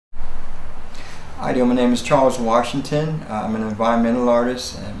Hi, my name is Charles Washington. I'm an environmental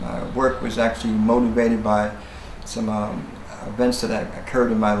artist, and my work was actually motivated by some events that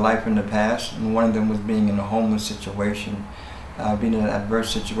occurred in my life in the past, and one of them was being in a homeless situation. Being in an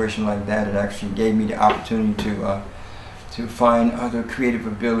adverse situation like that, it actually gave me the opportunity to find other creative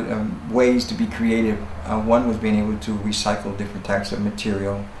ways to be creative. One was being able to recycle different types of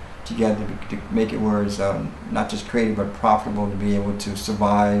material together to make it where it's not just creative but profitable, to be able to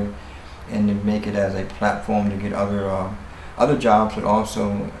survive and to make it as a platform to get other jobs, but also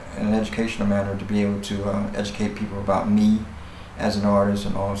in an educational manner to be able to educate people about me as an artist,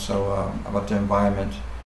 and also about the environment.